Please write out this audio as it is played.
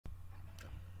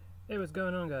Hey, what's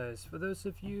going on, guys? For those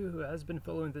of you who has been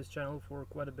following this channel for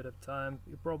quite a bit of time,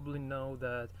 you probably know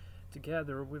that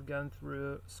together we've gone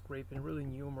through scraping really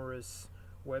numerous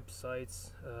websites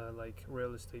like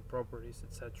real estate properties,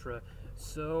 etc.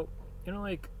 So,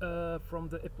 from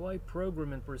the applied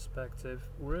programming perspective,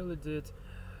 we really did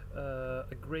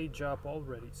a great job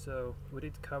already. So we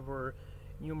did cover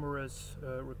numerous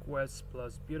requests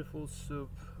plus beautiful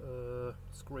soup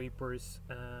scrapers,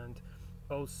 and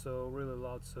also really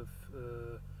lots of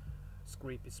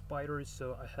Scrapy spiders.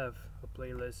 So I have a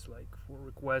playlist like for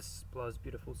requests plus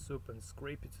beautiful soup and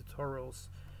Scrapy tutorials.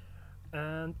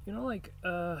 And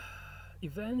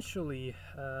eventually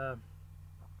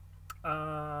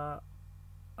I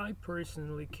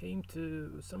personally came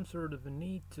to some sort of a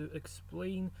need to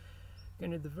explain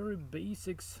kind of the very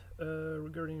basics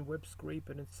regarding web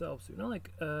scraping itself. So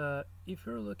if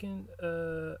you're looking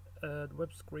at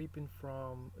web scraping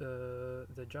from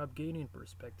the job gaining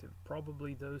perspective,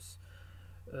 probably those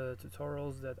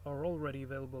tutorials that are already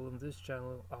available on this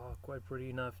channel are quite pretty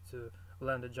enough to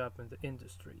land a job in the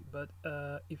industry. But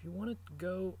if you want to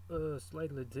go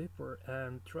slightly deeper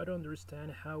and try to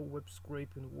understand how web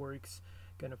scraping works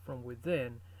kind of from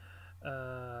within,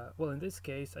 well, in this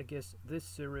case, I guess this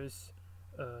series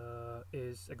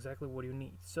is exactly what you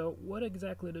need. So what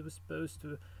exactly was supposed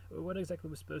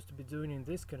to be doing in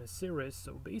this kind of series?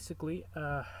 So basically,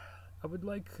 I would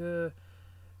like to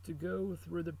go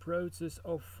through the process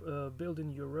of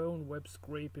building your own web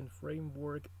scraping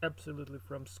framework absolutely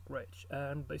from scratch.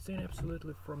 And by saying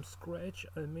absolutely from scratch,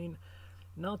 I mean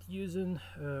not using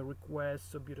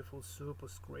requests or beautiful soup or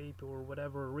scrape or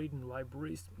whatever reading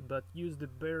libraries, but use the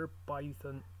bare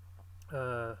Python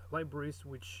libraries,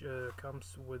 which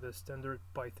comes with a standard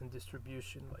Python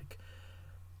distribution. Like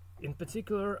in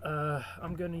particular,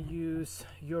 I'm gonna use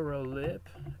urllib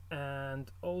and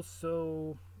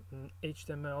also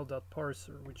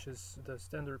HTML.parser, which is the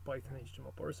standard Python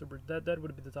HTML parser, but that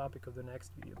would be the topic of the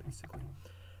next video basically.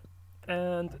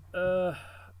 And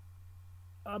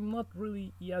I'm not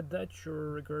really yet that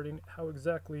sure regarding how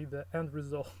exactly the end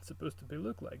result is supposed to be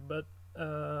look like, but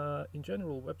in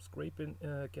general, web scraping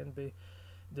can be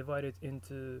divided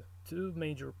into two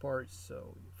major parts.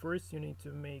 So first you need to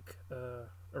make a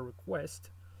request,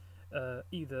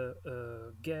 either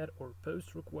get or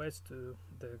post request to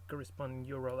the corresponding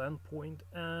URL endpoint,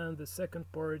 and the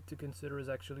second part to consider is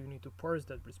actually you need to parse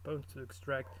that response to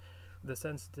extract the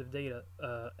sensitive data,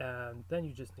 and then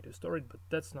you just need to store it, but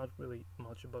that's not really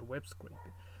much about web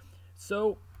scraping.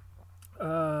 So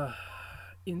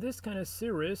in this kind of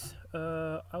series,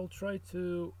 I'll try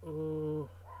to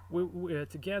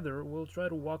together we'll try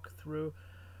to walk through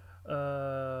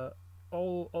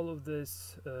all of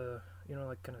this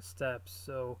kind of steps.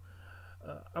 So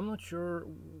I'm not sure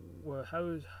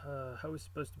how it's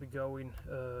supposed to be going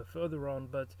further on,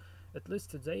 but at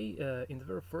least today, in the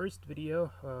very first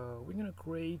video, we're gonna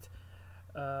create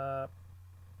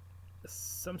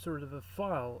some sort of a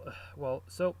file.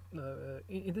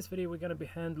 In this video we're gonna be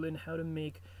handling how to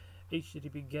make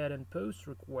HTTP GET and POST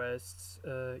requests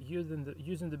using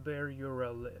the bare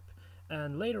urllib.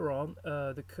 And later on,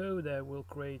 the code that we'll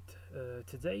create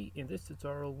today in this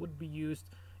tutorial would be used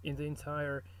in the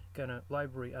entire kind of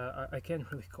library. I can't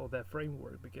really call that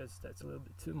framework because that's a little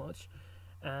bit too much.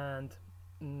 And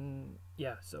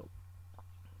yeah, so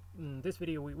this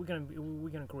video we're gonna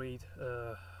create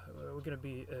we're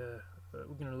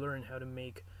gonna learn how to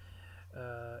make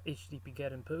HTTP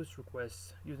GET and POST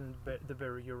requests using the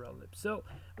bare urllib. So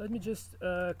let me just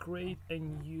create a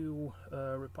new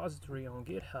repository on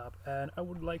GitHub, and I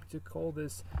would like to call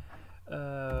this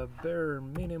bare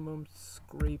minimum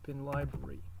scraping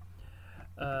library.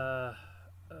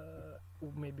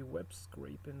 Maybe web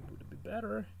scraping would be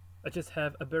better. I just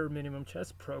have a bare minimum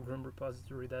chess program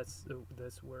repository. That's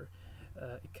where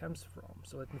it comes from.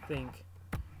 So let me think.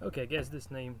 Okay, I guess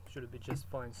this name should be just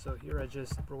fine. So here I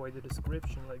just provide a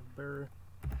description like bare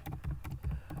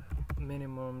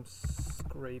minimum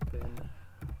scraping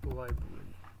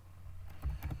library,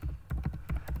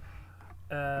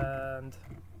 and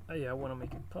yeah, I want to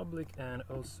make it public and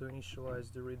also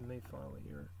initialize the readme file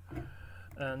here,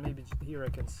 and maybe here I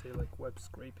can say like web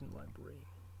scraping library.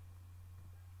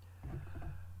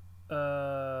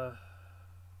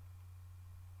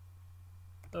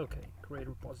 Okay, create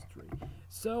repository.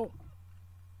 So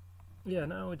yeah,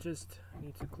 now I just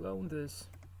need to clone this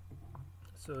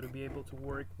so to be able to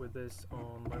work with this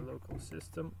on my local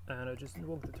system, and I just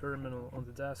invoke the terminal on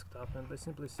the desktop, and by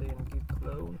simply saying git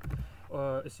clone,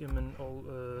 assuming all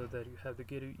that you have the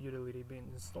git utility being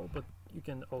installed, but you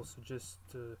can also just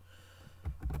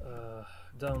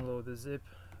download the zip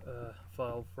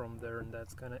file from there, and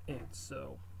that's kind of it.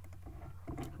 So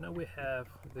now we have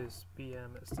this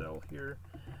PMSL here,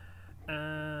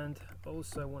 and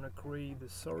also I want to create the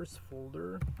source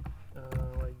folder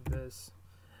like this,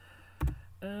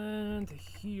 and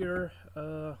here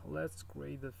let's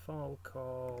create a file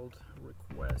called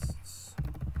requests.py.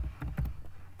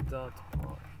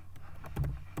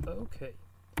 okay,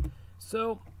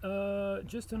 so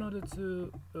just in order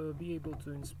to be able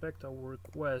to inspect our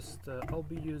request, I'll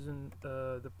be using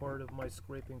the part of my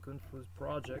scraping confus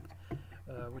project,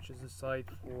 which is a site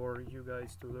for you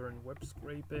guys to learn web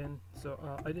scraping. So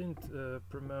I didn't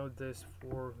promote this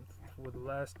for the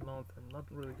last month. I'm not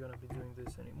really gonna be doing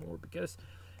this anymore because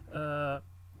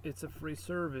it's a free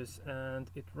service and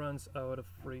it runs out of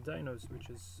free dynos, which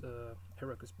is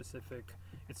Heroku specific.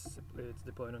 It's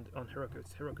deployed on Heroku.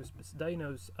 It's Heroku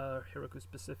dynos are Heroku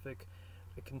specific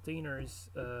containers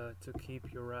to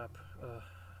keep your app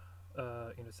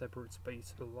in a separate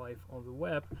space alive on the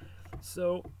web.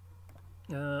 So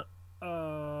there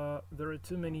are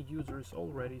too many users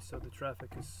already, so the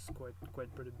traffic is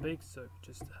quite pretty big. So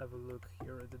just have a look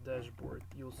here at the dashboard,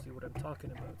 you'll see what I'm talking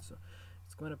about. So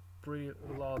it's going to pretty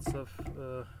lots of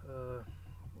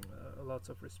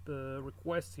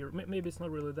requests here. Maybe it's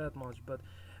not really that much, but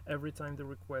every time the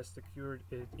request occurred,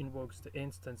 it invokes the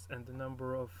instance, and the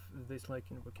number of these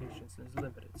like invocations is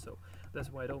limited. So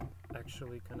that's why I don't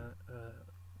actually kind of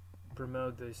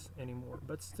promote this anymore.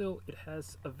 But still, it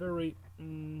has a very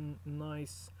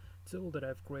nice tool that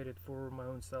I've created for my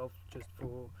own self, just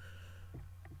for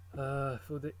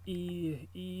the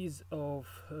ease of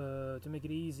to make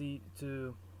it easy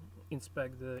to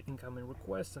inspect the incoming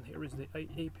requests. And here is the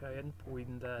API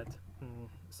endpoint that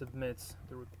submits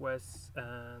the requests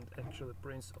and actually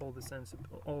prints all the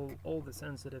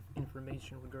sensitive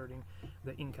information regarding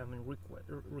the incoming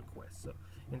request. So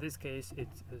in this case, it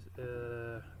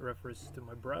refers to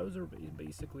my browser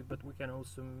basically, but we can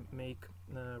also make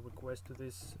requests to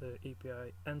this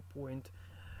API endpoint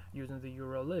using the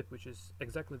urllib, which is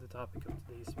exactly the topic of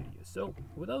today's video. So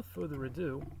without further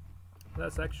ado,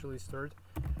 let's actually start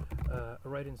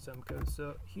writing some code.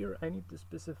 So here I need to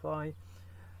specify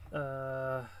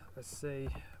let's say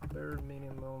bare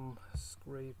minimum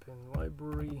scraping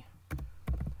library,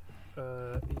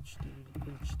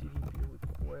 HTTP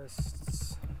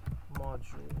requests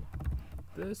module.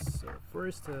 So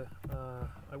first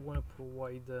I want to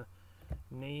provide the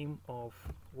name of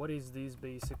what is this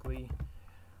basically,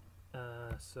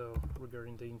 so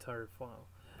regarding the entire file.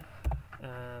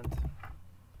 And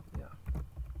yeah,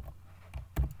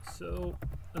 so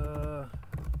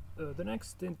the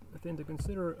next thing to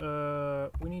consider,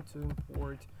 we need to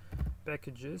import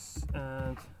packages,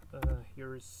 and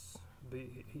here's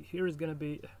gonna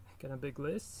be kind of big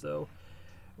list. So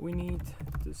we need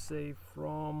to say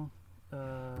from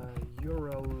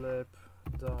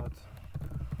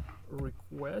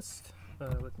urllib.request.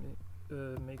 Let me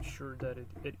make sure that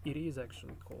it is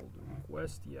actually called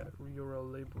request. Yeah,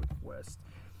 urllib request.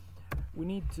 We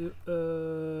need to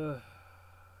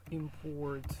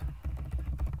import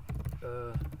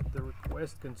the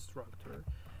request constructor,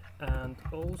 and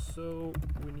also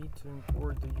we need to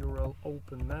import the URL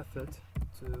open method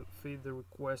to feed the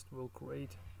request we'll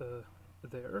create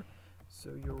there.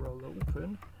 So URL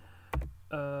open.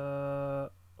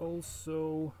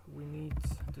 Also we need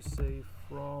to say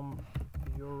from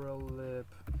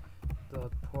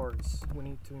urllib.parse, we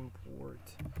need to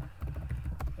import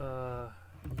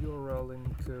URL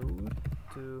encode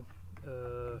to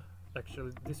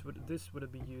actually this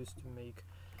would be used to make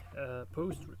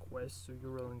post requests, so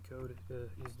URL encode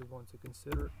is the one to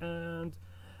consider. And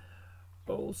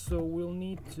also we'll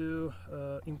need to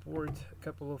import a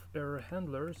couple of error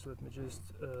handlers. Let me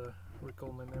just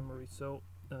recall my memory. So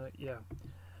yeah,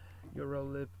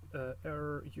 urllib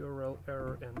error, URL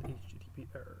error, and HTTP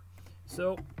error.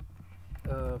 So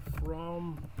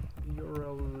from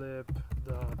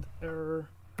urllib.error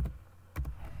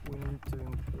we need to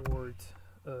import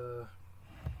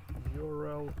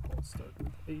URL. I'll start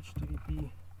with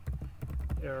HTTP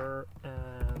error,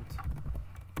 and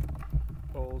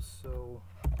also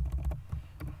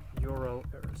URL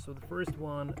error. So the first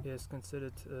one is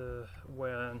considered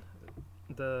when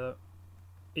the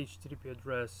HTTP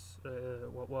address,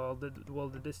 while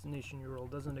the destination URL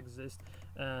doesn't exist,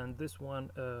 and this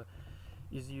one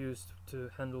is used to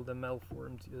handle the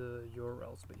malformed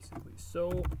URLs basically.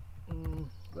 So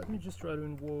let me just try to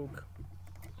invoke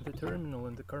the terminal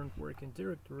in the current working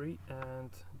directory,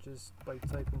 and just by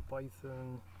typing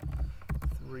python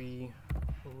 3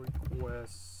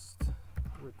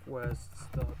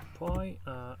 requests.py,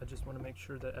 I just want to make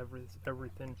sure that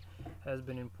everything has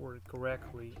been imported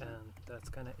correctly, and that's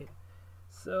kind of it.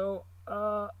 So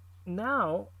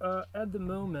now, at the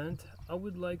moment, I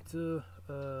would like to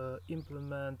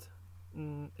implement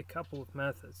a couple of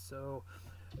methods. So,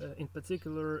 in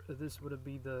particular, this would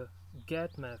be the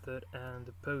get method and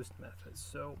the post method.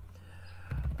 So,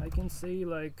 I can say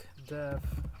like def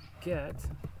get,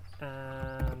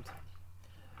 and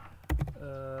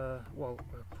well,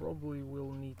 probably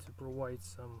will need to provide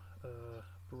some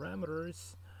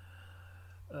parameters,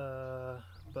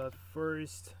 but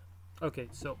first, okay,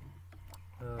 so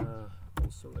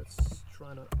also let's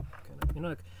try to kind of,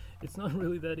 like, it's not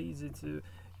really that easy to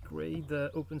create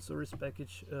the open source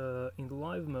package in the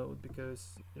live mode,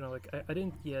 because like I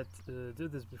didn't yet do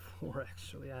this before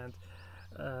actually, and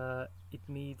it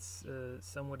needs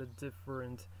somewhat a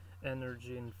different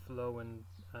energy and flow and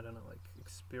I don't know, like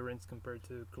experience compared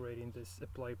to creating this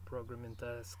apply programming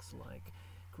tasks, like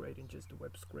creating just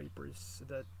web scrapers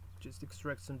that just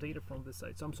extract some data from the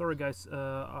site. So I'm sorry guys,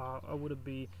 I would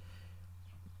be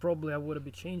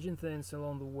changing things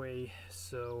along the way,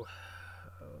 so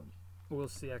we'll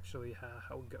see actually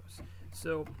how it goes.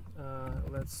 So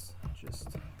let's just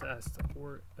test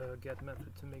our get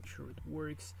method to make sure it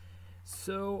works.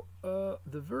 So the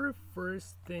very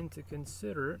first thing to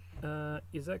consider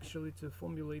is actually to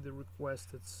formulate the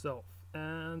request itself,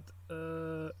 and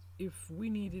if we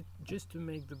needed just to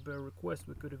make the bare request,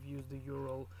 we could have used the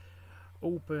URL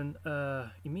open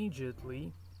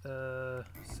immediately,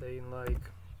 saying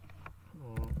like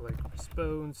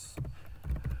response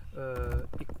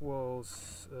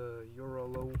equals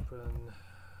URL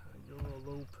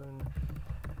open,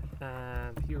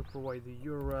 and here provide the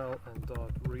URL and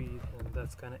dot read, and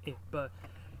that's kind of it. But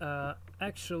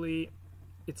actually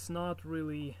it's not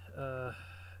really the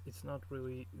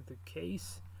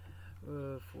case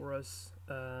for us,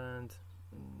 and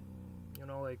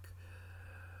like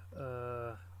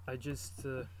I just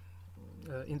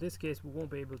in this case we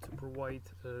won't be able to provide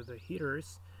the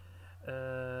headers,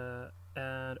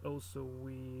 and also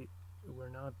we're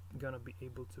not gonna be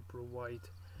able to provide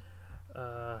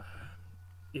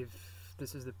if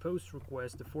this is the post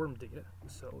request, the form data.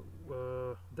 So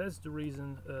that's the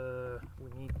reason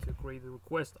we need to create the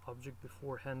request object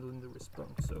before handling the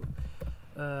response. So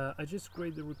I just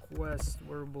create the request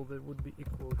variable that would be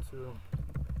equal to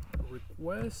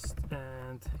request,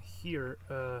 and here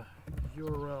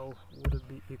URL would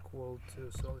be equal to,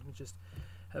 so let me just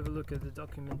have a look at the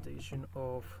documentation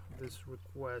of this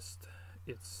request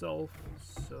itself.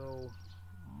 So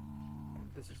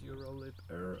this is urllib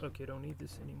error. Okay, don't need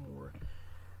this anymore,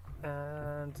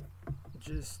 and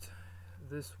just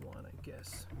this one, I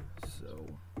guess. So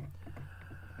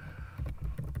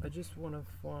I just want to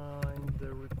find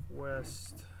the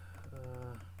request,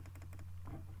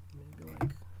 maybe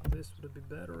like this would be a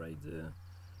better idea.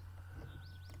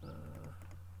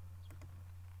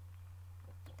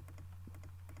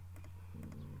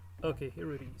 Okay,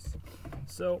 here it is.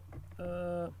 So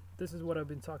this is what I've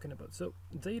been talking about. So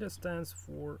data stands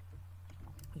for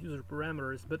user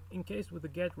parameters, but in case with the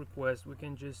get request we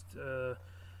can just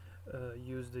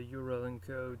use the URL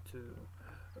encode to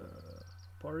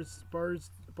parse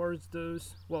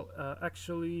those. Well,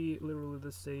 actually literally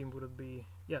the same would it be,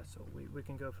 yeah, so we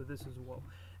can go for this as well.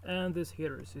 And this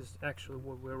headers is actually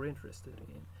what we're interested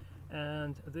in,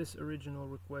 and this original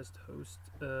request host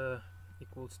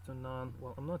equals to none.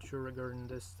 Well, I'm not sure regarding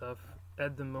this stuff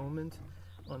at the moment,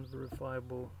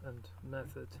 unverifiable and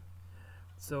method.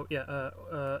 So yeah,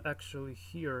 actually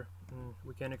here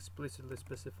we can explicitly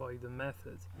specify the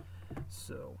method,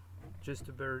 so just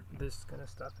to bear this kind of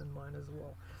stuff in mind as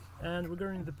well. And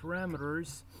regarding the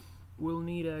parameters, we'll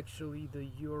need actually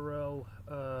the URL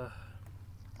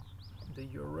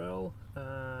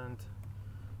and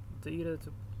data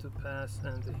to pass,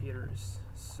 and the headers.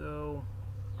 So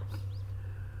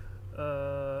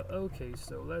okay,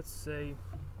 so let's say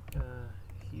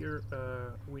here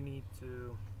we need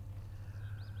to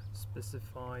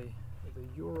specify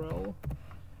the URL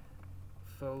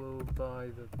followed by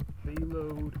the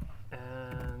payload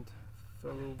and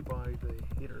followed by the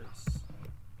headers.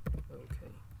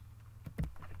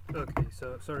 Okay,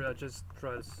 so sorry, I just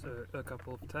tried a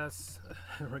couple of tests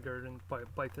regarding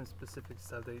Python specific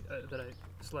stuff that I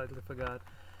slightly forgot.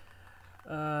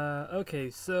 Okay,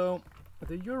 so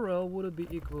the URL would be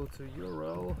equal to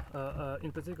URL.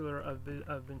 In particular,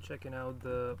 I've been checking out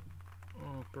the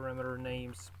parameter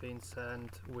names being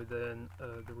sent within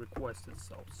the request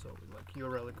itself. So like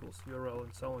URL equals URL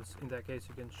and so on. In that case,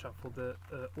 you can shuffle the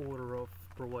order of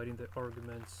providing the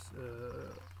arguments,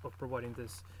 of providing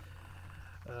this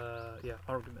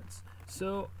arguments.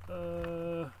 So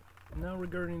now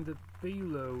regarding the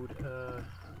payload, I'm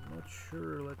not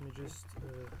sure, let me just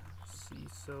see.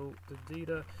 So the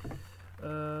data,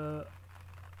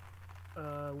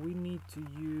 need to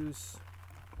use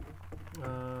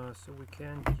so we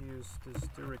can't use this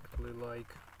directly,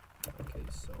 like, okay,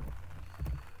 so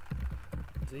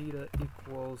data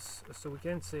equals, so we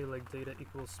can't say like data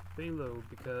equals payload,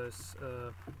 because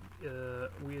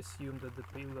we assume that the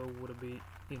payload would be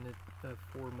in a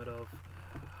format of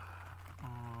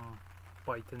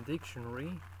Python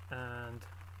dictionary, and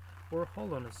or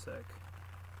hold on a sec,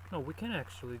 no, we can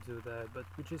actually do that, but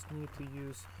we just need to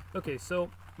use, okay, so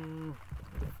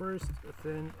the first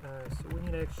thing, so we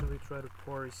need to actually try to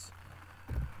parse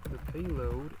the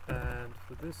payload, and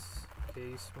for this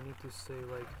case we need to say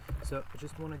like, so I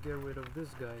just want to get rid of this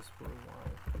guys for a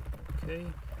while, okay,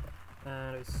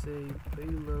 and I say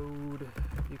payload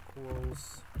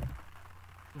equals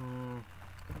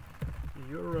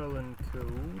URL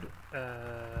encode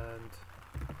and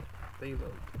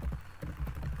payload,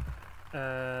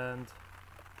 and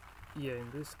yeah, in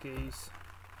this case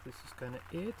this is kind of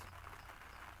it.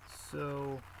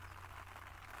 So,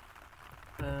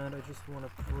 and I just want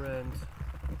to print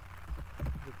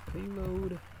the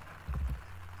payload,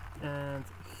 and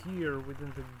here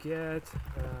within the get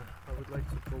I would like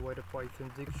to provide a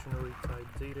Python dictionary type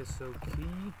data, so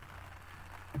key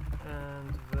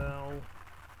and val,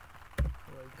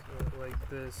 like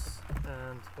this,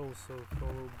 and also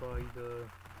followed by the,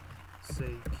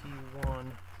 say, key1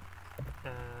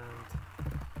 and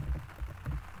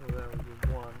value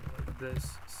 1, like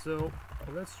this. So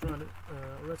let's try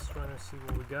to see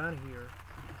what we got here.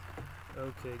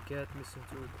 Okay, get missing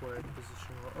to required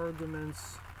positional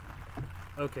arguments.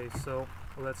 Okay, so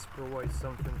let's provide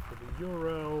something for the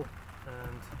URL,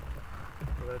 and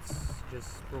let's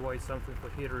just provide something for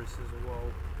headers as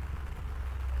well.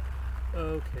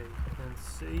 Okay, and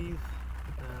save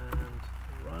and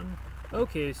run.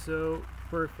 Okay, so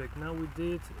perfect. Now we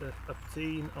did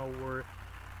obtain our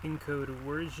encoded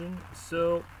version.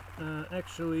 So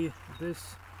actually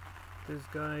this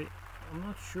guy, I'm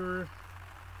not sure,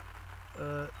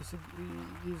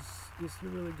 is he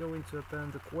really going to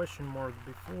append the question mark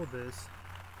before this?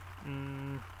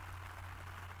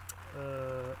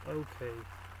 Okay,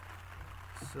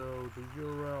 so the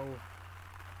URL,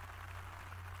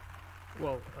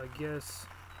 well, I guess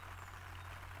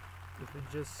if we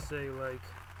just say like,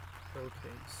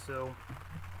 okay, so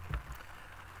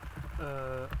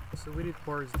so we did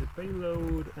parse the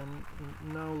payload, and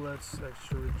now let's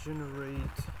actually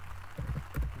generate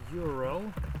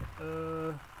URL,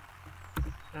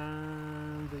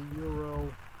 and the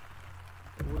URL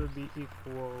would be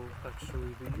equal,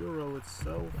 actually the URL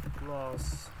itself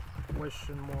plus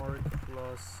question mark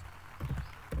plus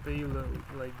payload,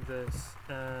 like this,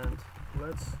 and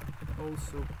let's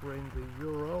also print the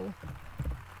URL.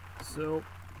 So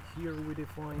here we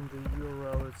define the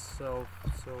URL itself,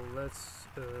 so let's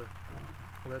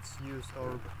use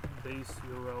our base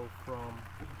URL from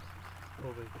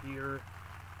over here.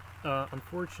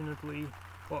 Unfortunately,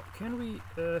 well, can we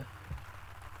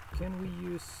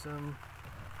use some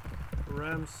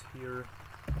params here?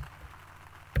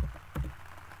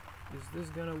 Is this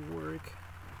gonna work?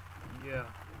 Yeah,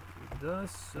 it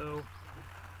does. So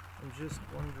I'm just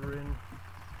wondering.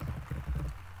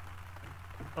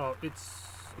 Oh, it's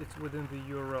within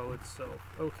the URL itself.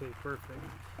 Okay, perfect.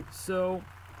 So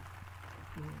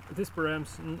these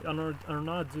params are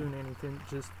not doing anything.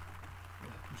 Just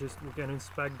we can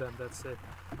inspect them. That's it.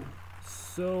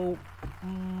 So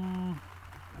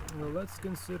well, let's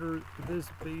consider this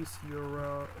base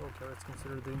URL. Okay, let's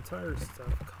consider the entire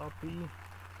stuff. Copy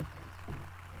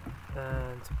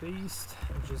and paste.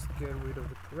 Just get rid of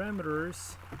the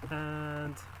parameters,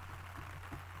 and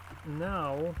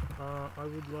now I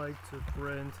would like to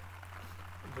print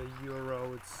the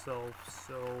URL itself.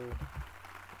 So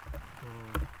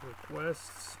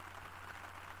requests,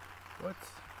 what,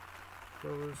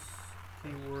 those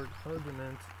keyword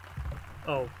argument.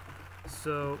 Oh,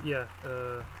 so yeah,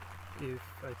 if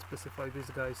I specify this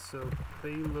guy, so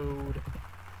payload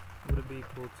would be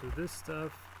equal to this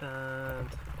stuff, and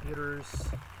headers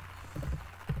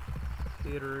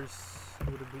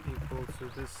would be equal to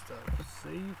this stuff.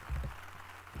 Save.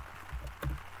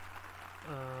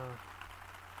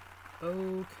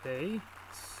 Okay,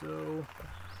 so,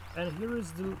 and here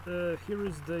is the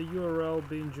URL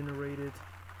being generated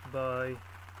by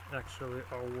actually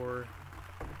our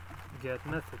get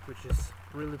method, which is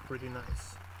really pretty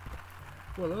nice.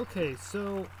 Well, okay,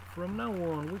 so from now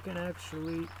on we can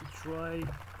actually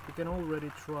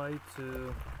already try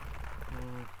to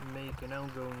make an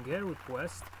outgoing GET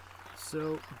request.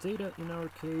 So data in our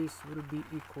case would be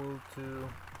equal to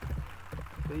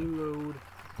payload,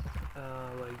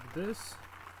 like this.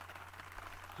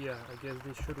 Yeah, I guess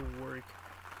this should work.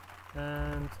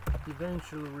 and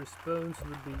eventually response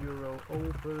would be URL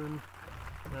open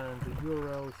and the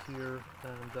URL here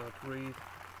and dot read,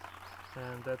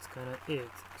 and that's kind of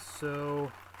it.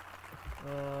 So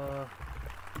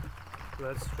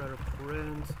let's try to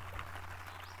print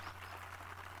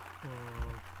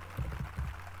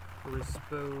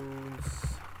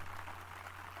response.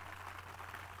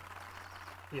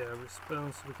 Yeah,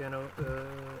 response we can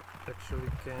actually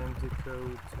can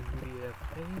decode to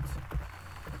UDF-8,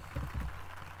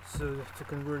 so to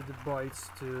convert the bytes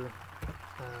to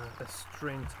a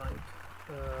string type.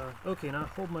 Okay, now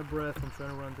hold my breath and try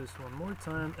to run this one more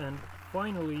time, and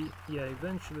finally, yeah,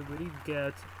 eventually we did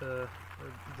get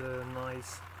the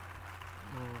nice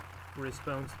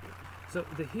response here. So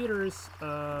the headers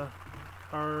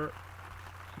are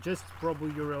just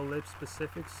probably urllib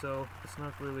specific, so it's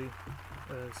not really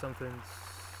something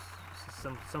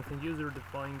user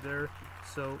defined there.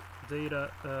 So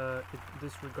data it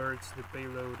disregards the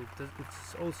payload.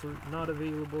 It's also not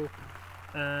available,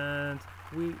 and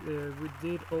we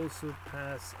did also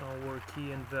pass our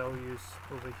key and values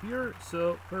over here.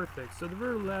 So perfect. So the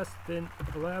very last thing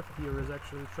left here is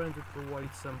actually trying to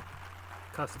provide some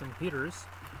custom headers.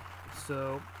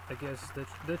 So I guess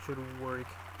that should work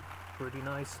pretty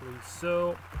nicely.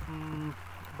 So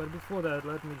but before that,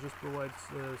 let me just provide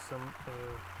some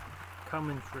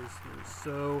commentaries here.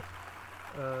 So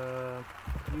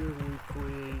here we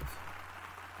create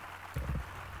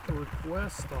a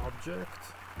request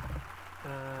object,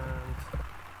 and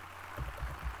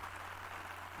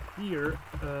here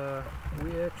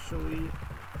we actually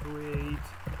create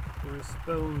a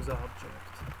response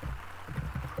object.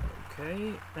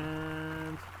 Okay,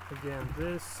 and again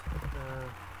this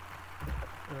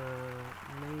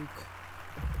make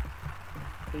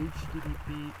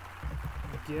HTTP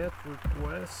get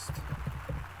request.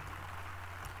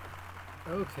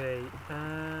 Okay,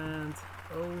 and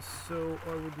also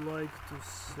I would like to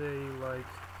say, like,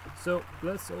 so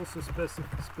let's also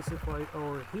specify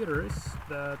our headers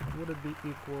that would be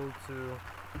equal to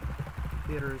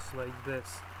headers like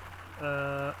this,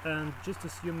 and just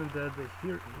assuming that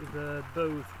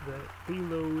both the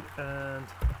payload and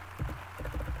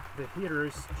the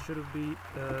headers should be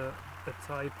a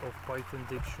type of Python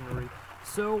dictionary.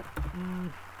 So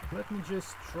let me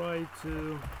just try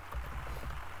to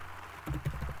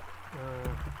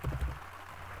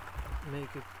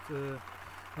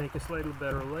make a slightly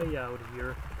better layout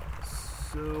here.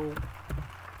 So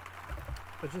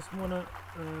I just wanna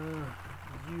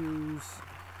use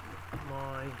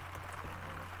my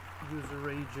user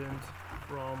agent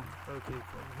from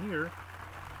here.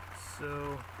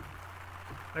 So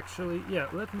actually, yeah,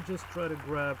 let me just try to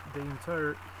grab the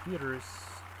entire headers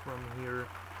from here,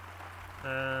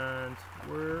 and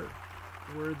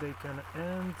where they can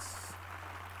end.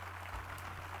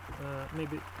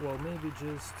 Maybe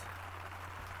just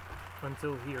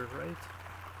until here, right?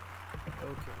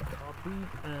 Okay, copy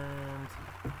and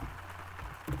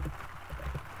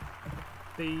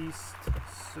paste.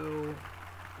 So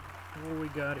what we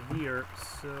got here,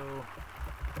 so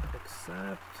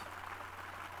accept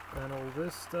and all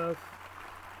this stuff.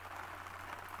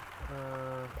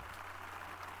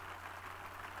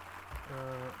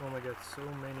 Oh my god, so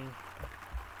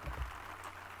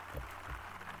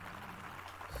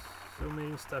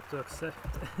many stuff to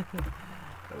accept.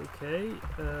 Okay,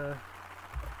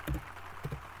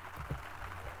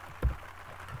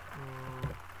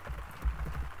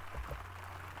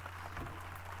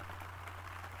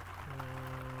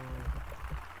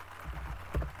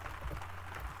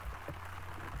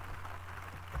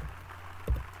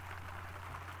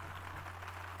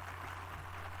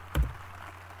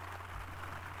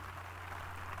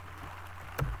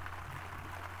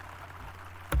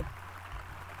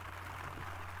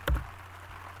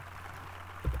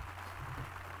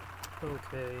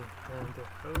 okay, and the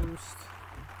host.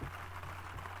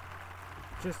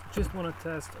 Just want to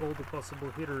test all the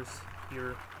possible headers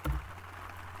here,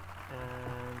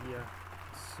 and yeah,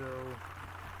 so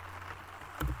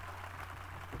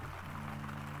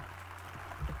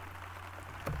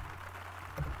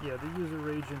yeah, the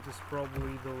user agent is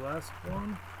probably the last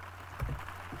one.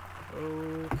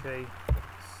 Okay,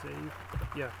 save.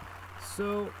 Yeah,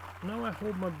 so now I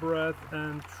hold my breath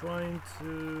and trying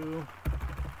to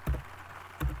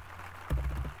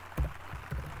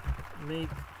make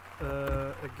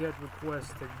a get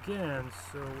request again.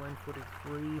 So line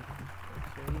 43.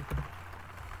 Okay.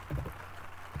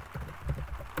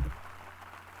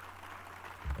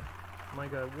 My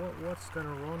god, what's gonna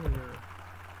run here?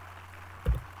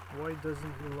 Why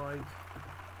doesn't he like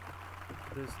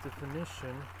this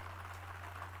definition?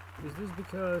 Is this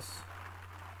because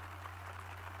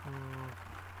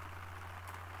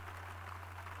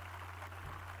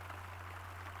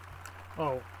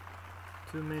Oh,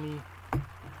 too many.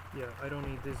 Yeah, I don't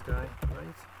need this guy,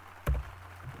 right?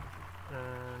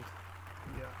 And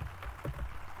yeah.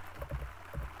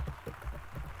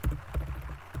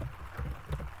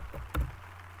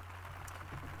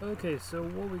 Okay, so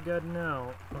what we got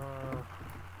now?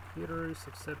 Headers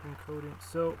accepting coding.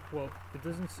 So, well, it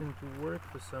doesn't seem to work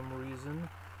for some reason.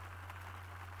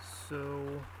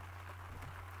 So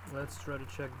let's try to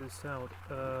check this out.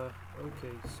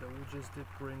 Okay, so we just did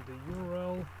print the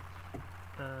URL,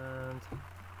 and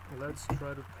let's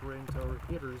try to print our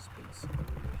headers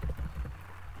basically.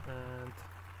 And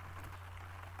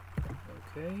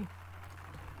okay.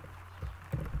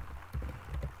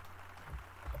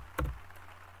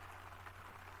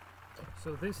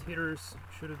 So this headers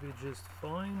should be just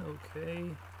fine,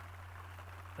 okay.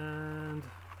 And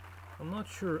I'm not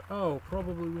sure. Oh,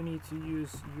 probably we need to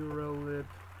use urllib,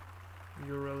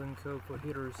 URL encode for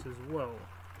headers as well.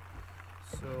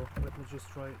 So let me just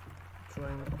try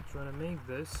to make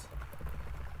this.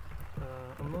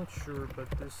 I'm not sure, but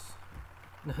this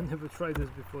I never tried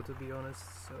this before, to be honest.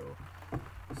 So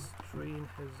string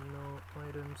has no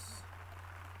items.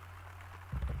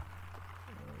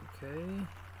 Okay.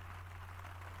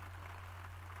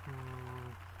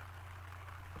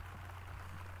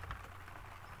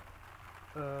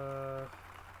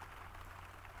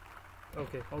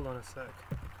 Okay, hold on a sec.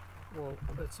 Well,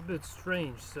 it's a bit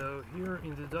strange. So here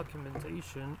in the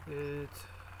documentation, it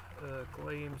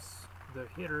claims the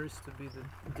headers to be the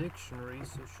dictionary,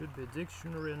 so it should be a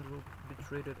dictionary and will be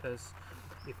treated as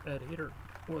if add header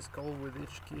was called with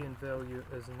each key and value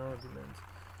as an argument.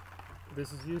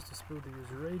 This is used to split the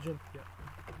user agent. Yeah.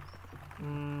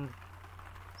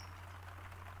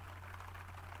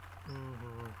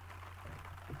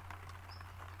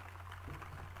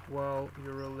 While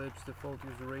urllib's default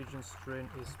user agent string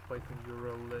is Python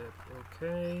urllib.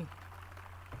 Okay.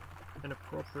 An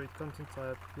appropriate content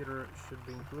type header should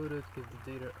be included if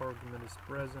the data argument is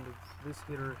present. If this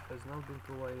header has not been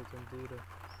provided in data.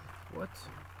 What?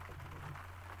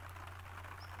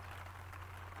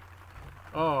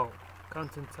 Oh,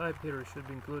 content type header should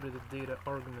be included if data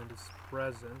argument is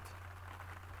present.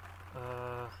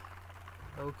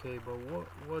 Okay, but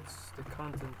what's the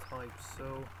content type?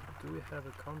 So do we have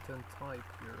a content type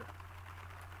here?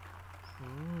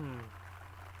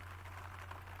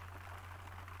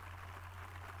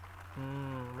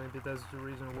 Maybe that's the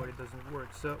reason why it doesn't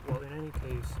work. So, well, in any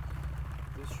case,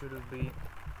 this should be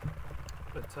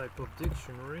a type of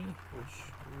dictionary, which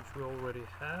we already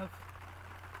have.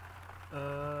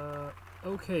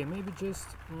 Okay, maybe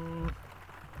just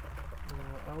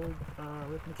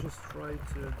let me just try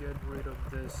to get rid of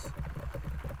this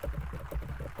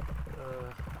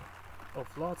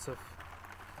of lots of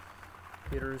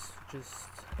headers, just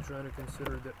trying to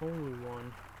consider the only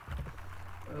one.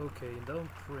 Okay, don't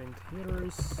print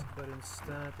headers, but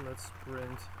instead let's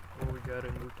print what we got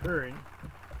in return.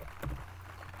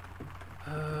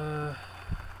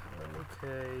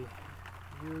 Okay,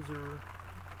 user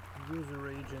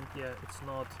agent. Yeah, it's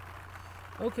not.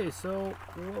 Okay, so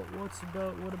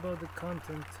what about the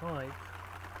content type?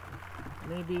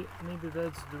 Maybe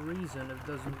that's the reason it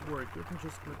doesn't work. Let me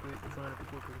just quickly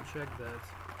check that.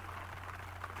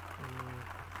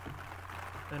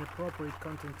 An appropriate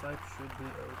content type should be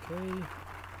okay.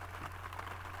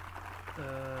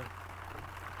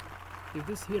 If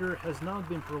this header has not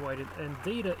been provided and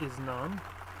data is none,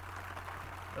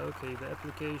 okay, the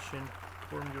application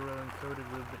form URL encoded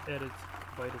will be added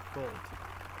by default.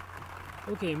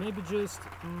 Okay, maybe just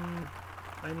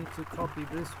I need to copy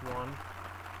this one,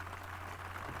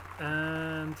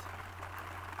 and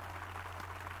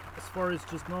as far as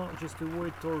just to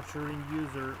avoid torturing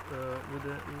user with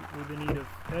the need of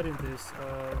adding this,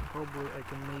 probably I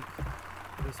can make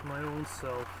this my own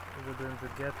self within the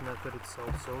get method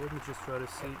itself. So let me just try to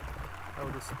see how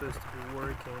this is supposed to be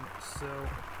working. So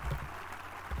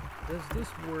does this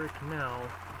work now?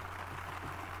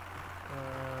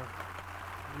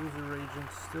 User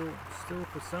agent still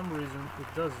for some reason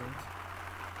it doesn't.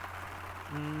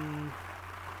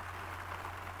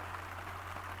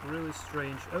 Really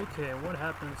strange. Okay, and what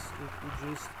happens if we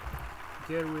just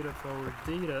get rid of our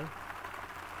data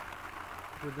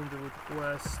within the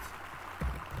request?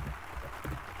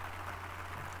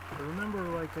 I remember,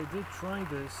 like, I did try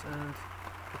this and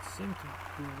it seemed to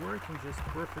be working just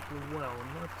perfectly well.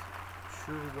 I'm not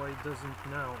sure why it doesn't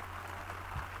now.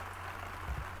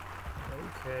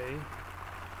 Okay.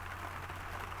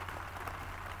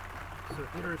 So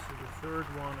headers is the third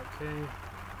one, okay.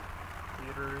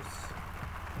 Headers.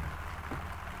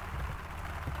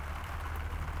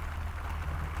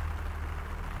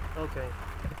 Okay.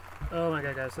 Oh my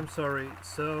god, guys, I'm sorry.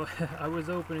 So I was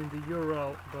opening the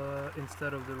URL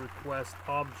instead of the request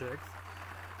object,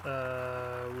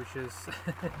 which is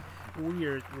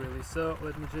weird, really. So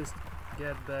let me just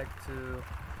get back to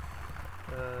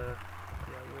yeah,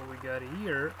 what we got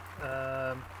here.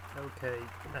 Okay,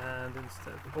 and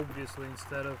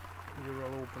instead of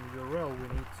URL open URL, we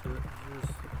need to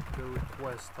use the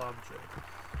request object.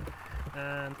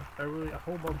 And I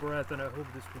hold my breath and I hope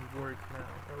this will work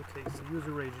now. Okay, so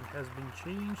user agent has been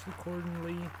changed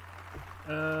accordingly.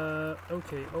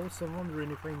 Okay, also I'm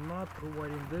wondering if I'm not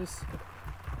providing this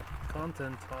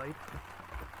content type,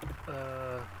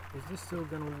 is this still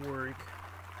gonna work?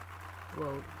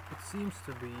 Well, it seems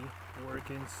to be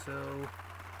working, so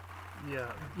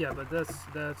yeah, but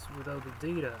that's without the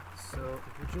data. So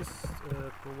if we just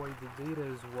provide the data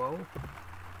as well,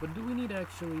 but do we need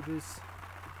actually this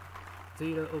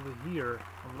data over here?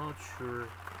 I'm not sure.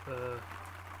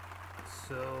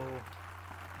 So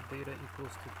data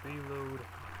equals to payload.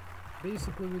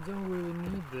 Basically, we don't really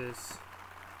need this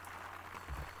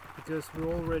because we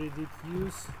already did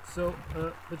use. So,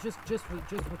 but just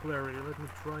for clarity, let me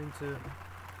try to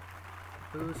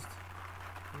post.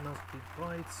 Must be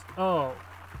bytes. Oh,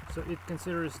 so it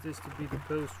considers this to be the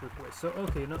post request. So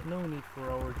okay, no need for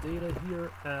our data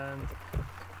here, and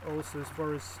also as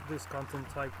far as this content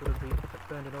type would be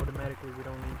appended automatically, we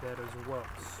don't need that as well.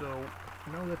 So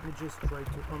now let me just try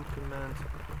to uncomment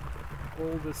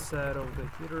all the set of the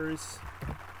headers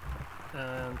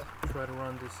and try to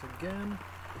run this again.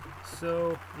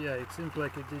 So yeah, it seems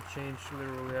like it did change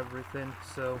literally everything,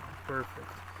 so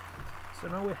perfect. So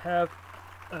now we have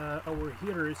our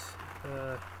headers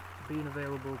being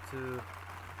available to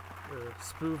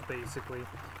spoof, basically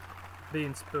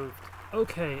being spoofed.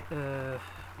 Okay,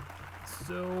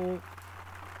 so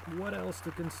what else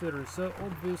to consider? So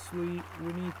obviously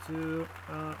we need to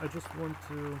I just want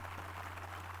to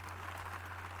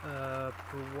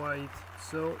provide,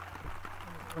 so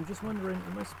I'm just wondering,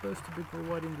 am I supposed to be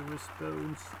providing the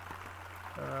response?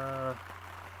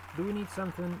 Do we need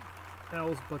something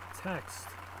else but text?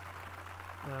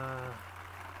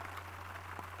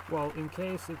 Well, in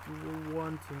case if we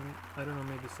want to, I don't know,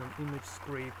 maybe some image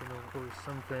scraping or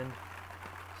something,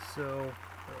 so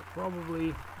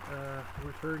probably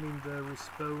returning the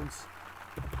response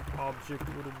object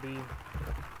would be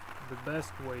the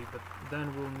best way, but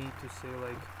then we'll need to say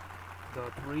like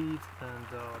dot read and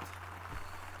dot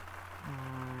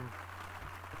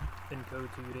encode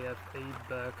to UDF8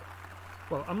 back.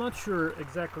 Well, I'm not sure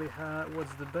exactly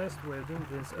what's the best way of doing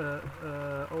this.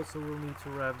 Also, we'll need to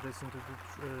wrap this into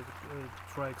the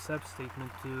try except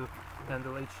statement to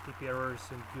handle HTTP errors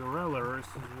and URL errors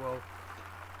as well.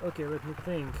 Okay, let me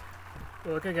think.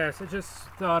 Okay, guys, I just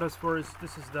thought as far as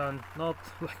this is done, not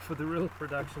like for the real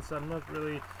production, so I'm not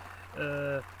really.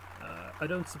 I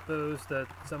don't suppose that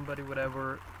somebody would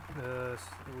ever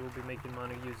will be making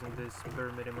money using this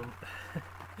bare minimum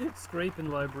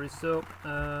scraping library. So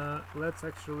let's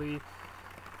actually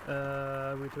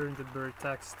return the bare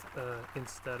text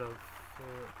instead of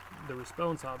the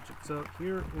response object. So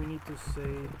here we need to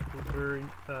say return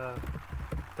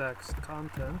text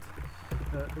content,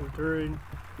 return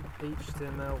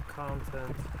HTML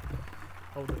content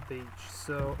of the page.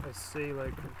 So I say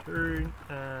like return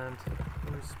and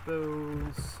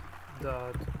response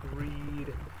dot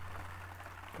read.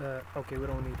 Okay, we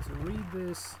don't need to read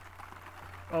this.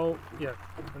 Oh yeah,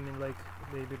 I mean like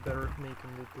maybe better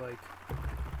making it like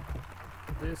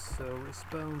this. So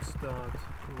response dot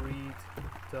read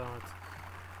dot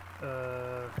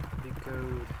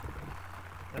decode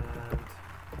and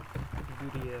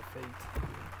UDF8.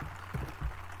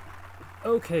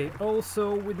 Okay,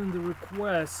 also within the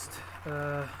request,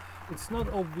 it's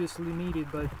not obviously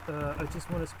needed, but I just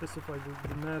want to specify that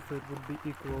the method would be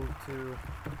equal to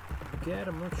get.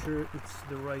 I'm not sure it's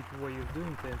the right way of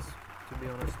doing things, to be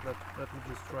honest, but let me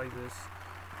just try this.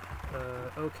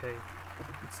 Okay,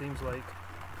 it seems like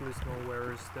at least no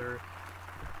errors there.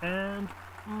 And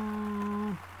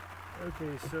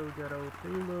okay, so we got our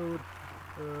payload.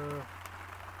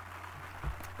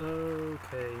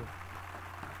 Okay.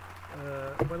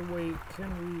 By the way,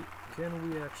 can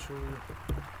we actually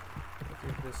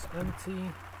keep this empty?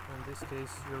 In this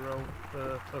case, 0.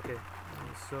 Okay,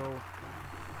 so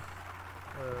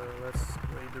let's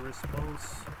create the response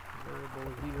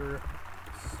variable here.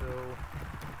 So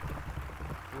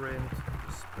print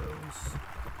response.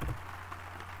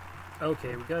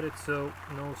 Okay, we got it. So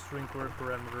no string core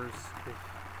parameters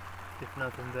if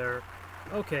nothing there.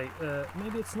 Okay,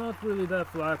 maybe it's not really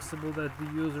that flexible that the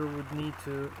user would need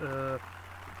to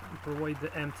provide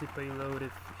the empty payload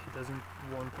if he doesn't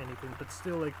want anything, but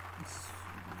still, like,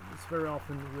 it's very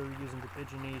often we're using the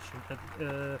pagination.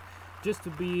 And, just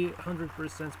to be 100%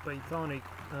 Pythonic,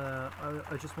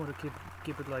 I just want to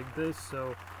keep it like this.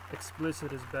 So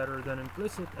explicit is better than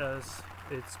implicit, as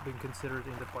it's been considered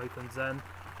in the Python Zen,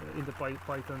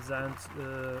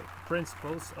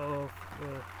 principles of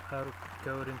how to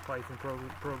code in Python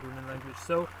programming language.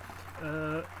 So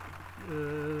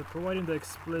providing the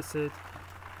explicit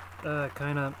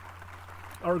kind of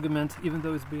argument, even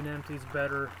though it's being empty, is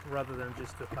better rather than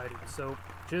just to hide it. So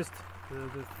just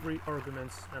the 3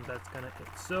 arguments, and that's kind of it.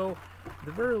 So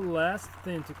the very last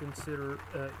thing to consider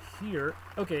here,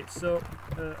 okay, so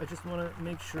I just want to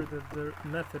make sure that the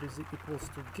method is equals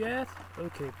to get.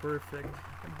 Okay, perfect.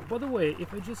 By the way,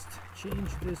 if I just change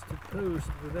this to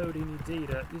post without any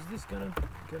data, is this gonna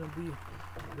be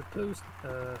the post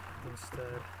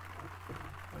instead?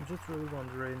 I'm just really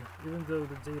wondering, even though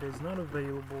the data is not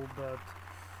available, but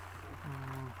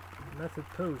method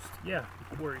post, yeah,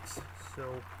 it works.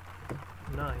 So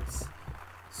nice.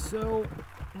 So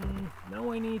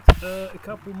now I need a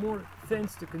couple more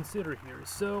things to consider here.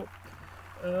 So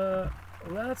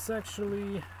let's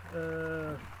actually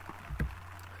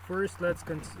first let's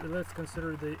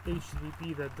consider the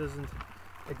HTTP that doesn't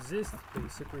exist,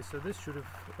 basically. So this should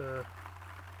have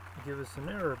give us an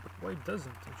error, but why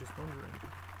doesn't? I'm just wondering.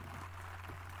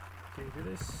 Okay, do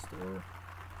this store.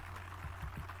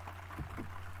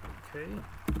 Okay.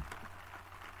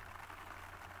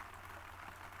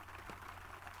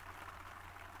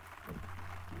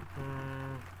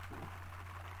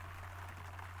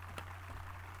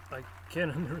 I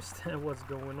can't understand what's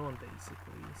going on,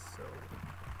 basically. So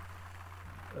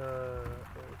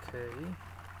okay.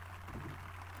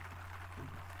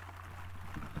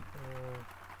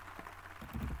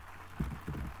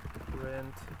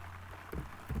 Print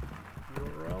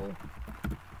URL.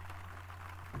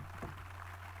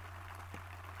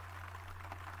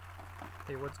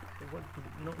 Hey, what?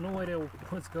 No idea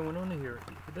what's going on here.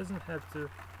 It doesn't have to.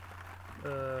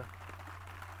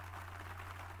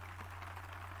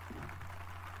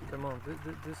 Come on,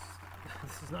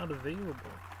 this is not available.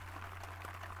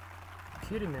 You're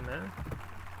kidding me, man?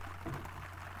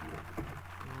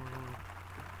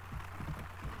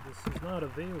 This is not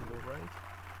available, right?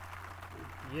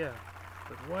 Yeah,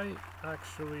 but why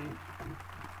actually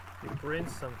it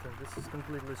prints something? This is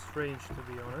completely strange, to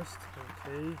be honest.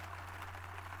 Okay.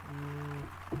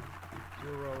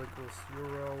 URL equals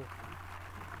URL.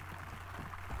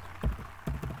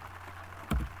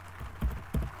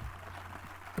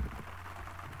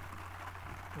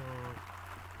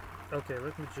 Okay,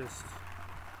 let me just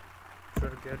try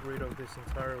to get rid of this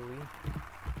entirely.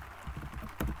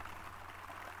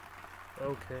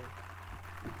 Okay.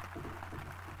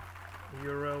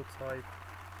 URL type.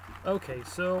 Okay,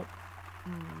 so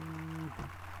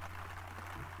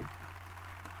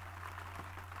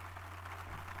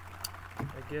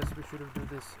I guess we should have done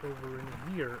this over in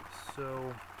here.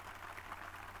 So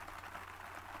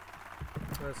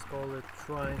let's call it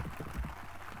try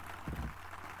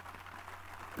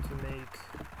to make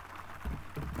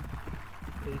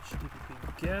HTTP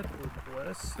GET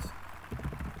request.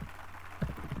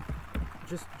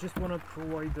 Just want to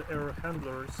provide the error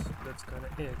handlers. That's kind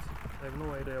of it. I have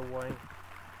no idea why.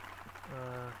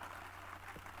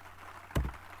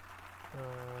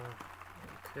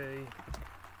 Okay.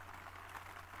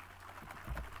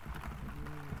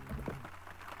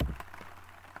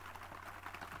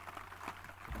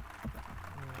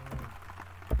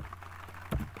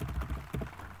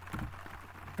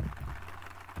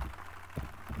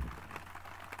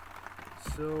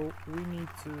 So we need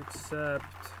to accept.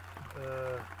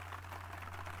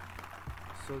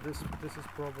 So this is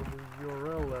probably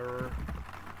URL error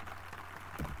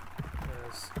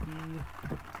as print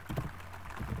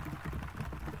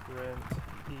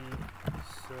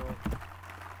so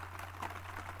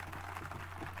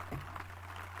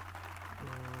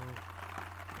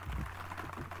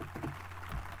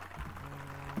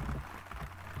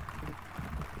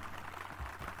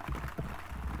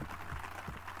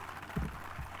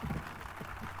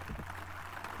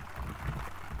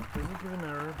does it give an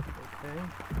error? Okay.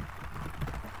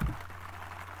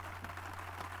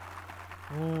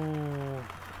 Oh.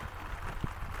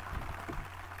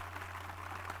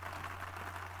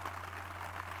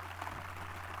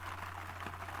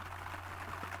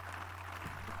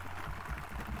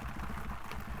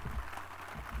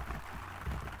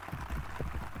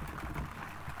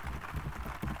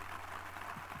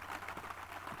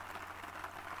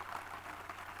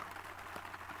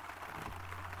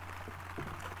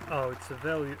 Oh, it's a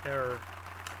value error.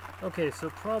 Okay, so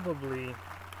probably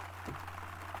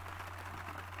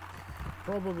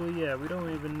probably, yeah, we don't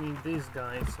even need these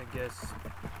guys, I guess.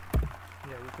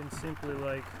 Yeah, we can simply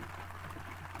like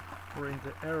print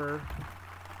the error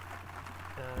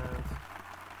and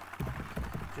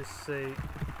just say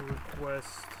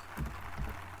request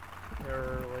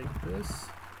error like this.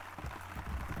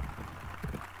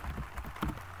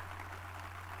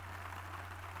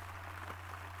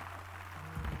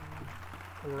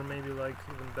 Or maybe like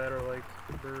even better, like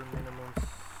bare minimum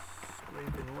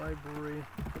scraping library.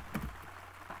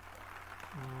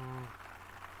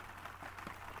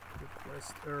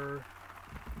 Request error.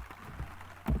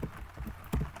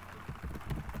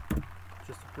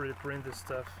 Just to print this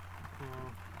stuff.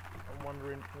 I'm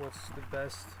wondering what's the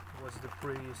best, what's the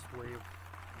prettiest way of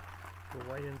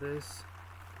providing this.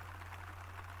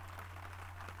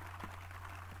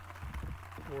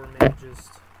 Or maybe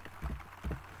just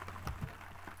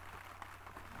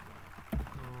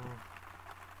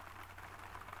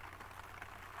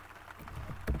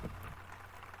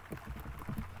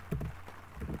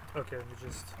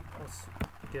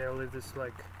okay, I'll leave this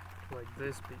like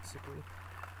this basically.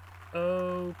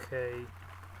 Okay,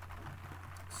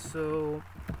 so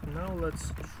now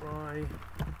let's try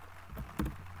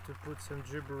to put some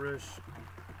gibberish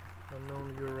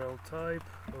unknown URL type.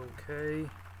 Okay,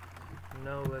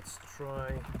 now let's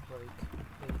try like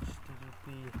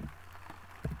HTTP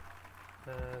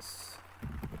as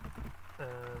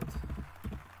and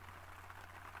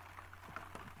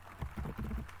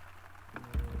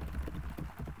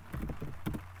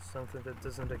something that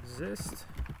doesn't exist.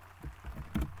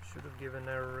 Should have given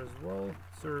error as well.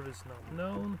 Service not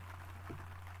known.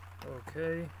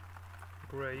 Okay,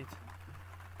 great.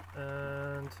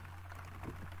 And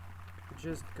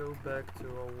just go back to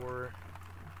our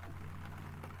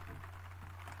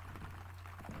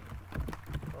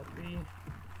copy,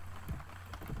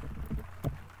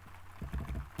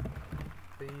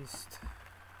 paste.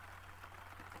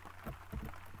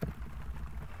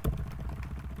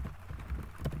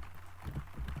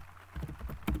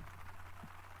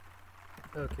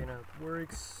 Okay, now it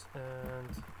works,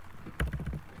 and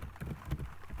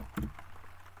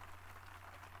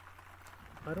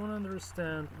I don't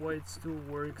understand why it still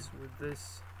works with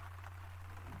this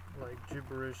like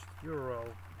gibberish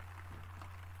URL.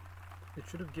 It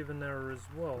should have given error as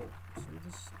well, so it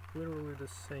is literally the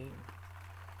same.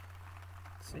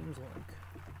 It seems like.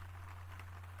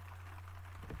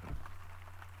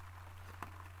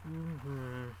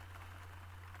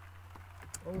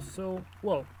 Also,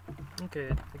 well, okay,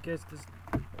 I guess this,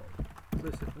 at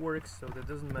least it works, so that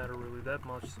doesn't matter really that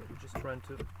much, so we're just trying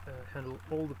to handle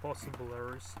all the possible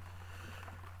errors.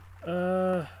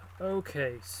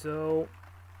 Okay, so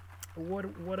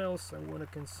what else I want to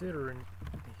consider in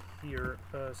here?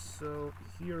 So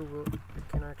here we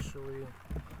can actually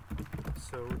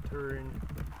return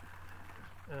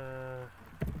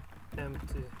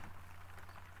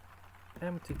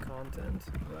empty content,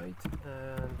 right?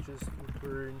 And just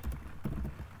return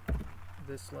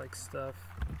this like stuff.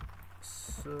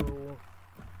 So,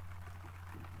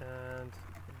 and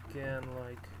again,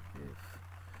 like if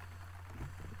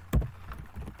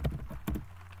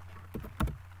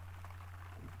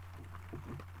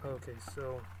okay,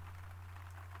 so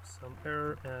some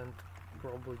error and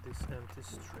probably this empty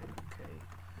string. Okay,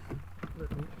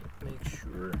 let me make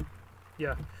sure.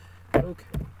 Yeah, okay.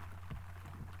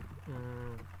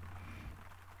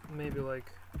 Maybe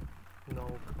like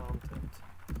no content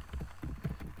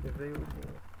available.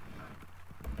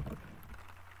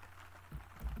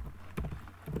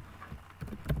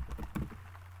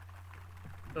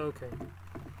 Okay.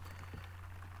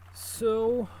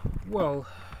 So, well,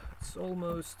 it's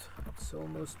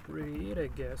almost pretty it, I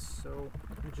guess. So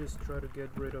we just try to get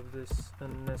rid of this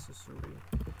unnecessary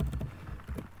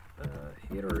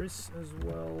headers as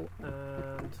well,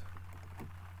 and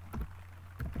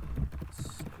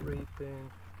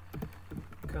scraping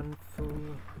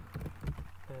confu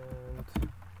and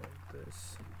like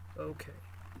this. Okay,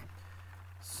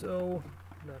 so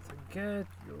method get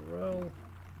URL,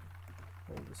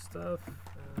 all the stuff,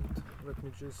 and let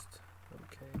me just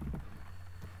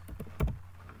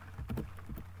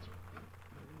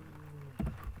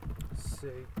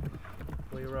say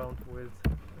play around with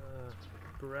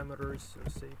parameters. So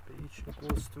say page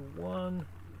equals to 1.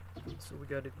 So we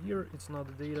got it here. It's not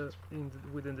the data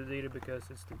within the data because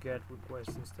it's the get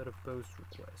request instead of post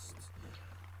requests.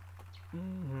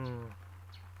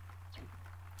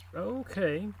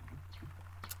 Okay,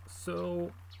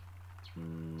 so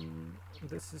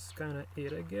this is kind of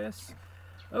it, I guess.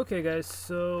 Okay, guys,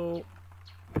 so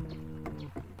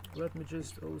let me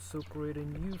just also create a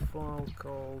new file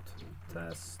called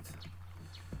test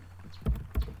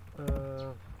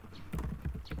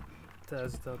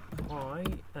test.py,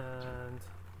 and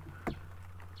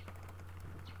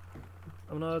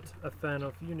I'm not a fan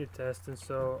of unit testing,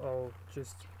 so I'll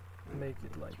just make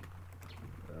it like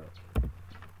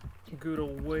good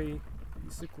old way,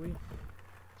 basically.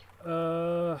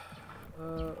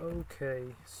 Okay,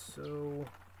 so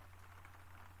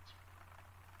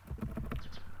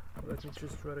let me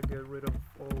just try to get rid of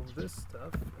all of this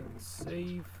stuff and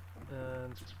save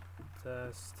and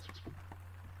test.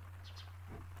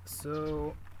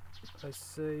 So I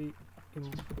say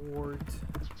import.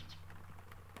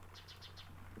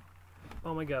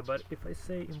 Oh my god, but if I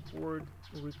say import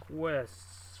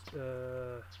requests,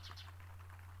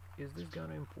 is this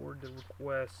gonna import the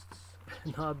requests,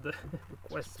 not the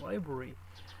requests library?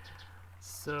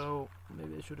 So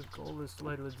maybe I should have called this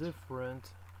slightly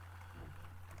different.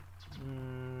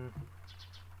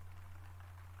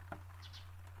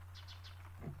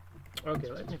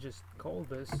 Okay, let me just call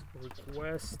this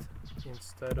request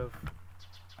instead of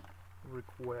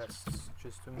requests,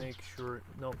 just to make sure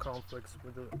no conflicts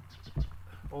with the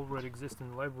already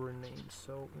existing library name.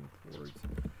 So import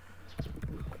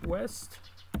request,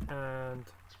 and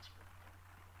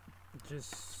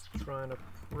just trying to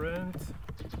print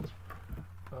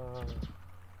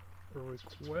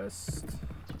request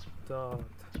dot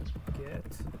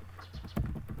get,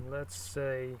 and let's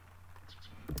say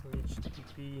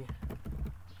http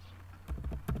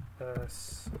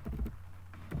as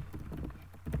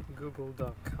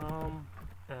google.com,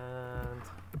 and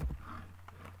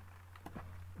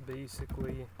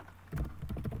basically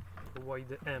provide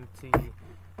the empty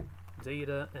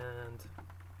data, and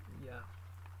yeah,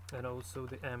 and also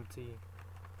the empty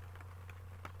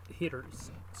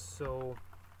headers. So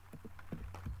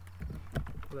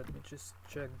let me just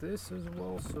check this as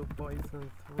well. So python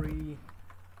 3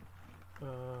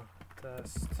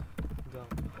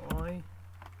 test.py.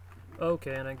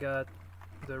 Okay, and I got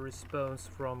the response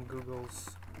from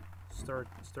Google's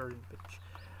starting page.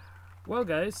 Well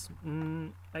guys,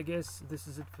 I guess this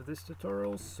is it for this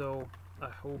tutorial, so I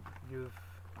hope you've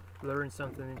learned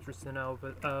something interesting out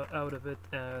of it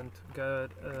and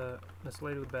got a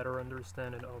slightly better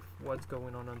understanding of what's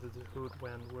going on under the hood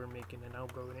when we're making an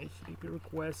outgoing HTTP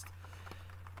request.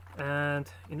 And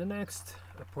in the next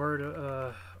part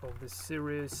of this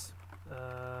series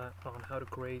on how to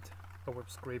create a web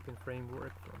scraping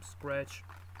framework from scratch,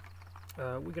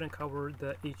 we're gonna cover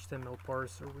the HTML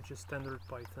parser, which is standard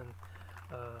Python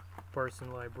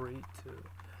parsing library to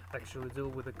actually deal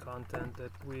with the content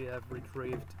that we have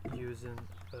retrieved using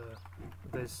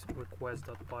this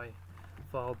request.py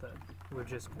file that we've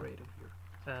just created here,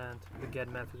 and the get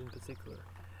method in particular.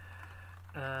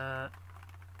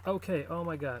 Okay, oh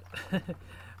my god.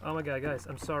 Oh my god, guys,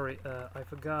 I'm sorry, I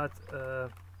forgot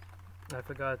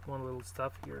one little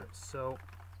stuff here. So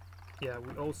yeah,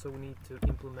 we also need to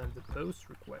implement the post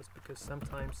request, because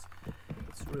sometimes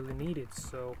it's really needed.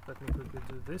 So let me quickly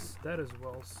do that as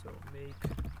well. So make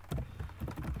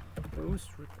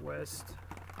post request,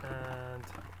 and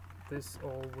this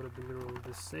all would be literally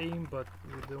the same, but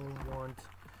we don't want,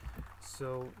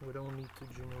 so we don't need to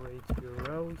generate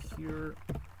URL here.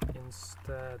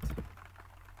 Instead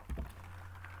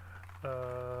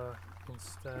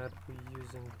we're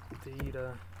using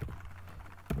data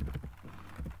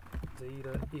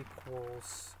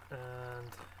equals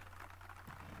and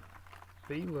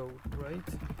payload, right?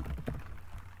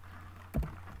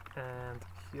 And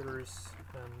here's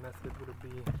a method would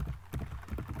be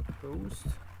post,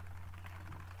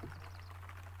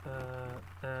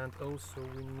 and also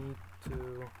we need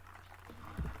to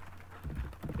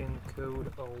encode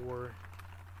our,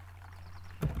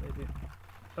 maybe,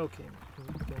 okay, we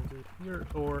can do it here,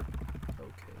 or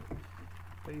okay,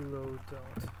 payload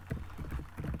dot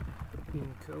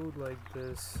encode like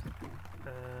this,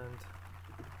 and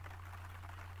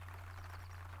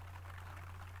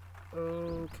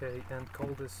okay, and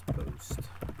call this post.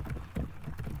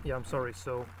 Yeah, I'm sorry,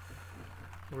 so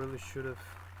really should have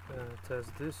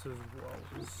tested this as well.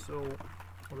 So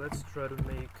let's try to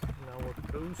make now a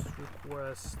post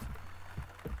request,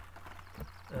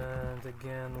 and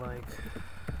again, like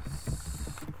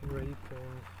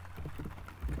scraping.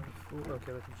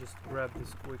 Okay, let me just grab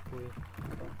this quickly,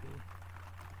 copy,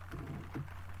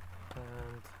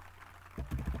 and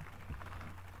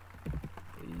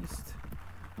paste.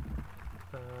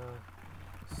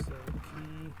 So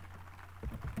key,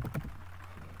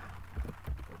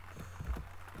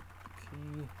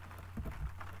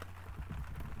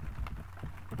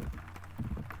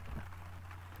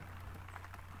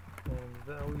 and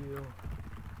value,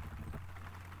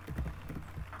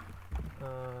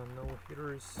 no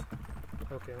headers.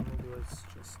 Okay, maybe let's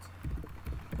just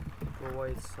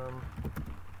provide some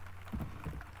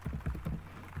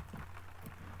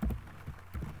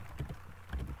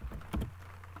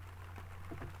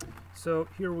so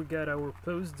here we got our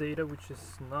post data, which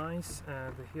is nice,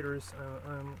 and the headers,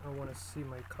 I want to see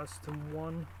my custom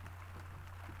one.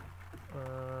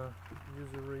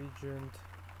 User agent,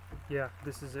 yeah,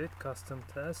 this is it, custom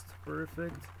test,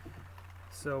 perfect.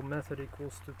 So method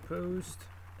equals to post,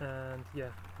 and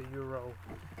yeah, the URL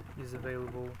is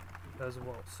available as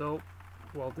well. So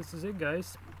well, this is it,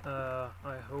 guys.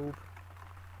 I hope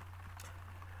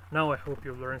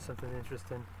you learned something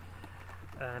interesting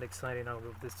and exciting out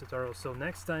of this tutorial. So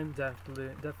next time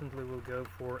definitely we'll go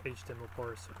for HTML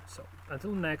parser. So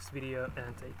until next video,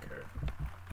 and take care.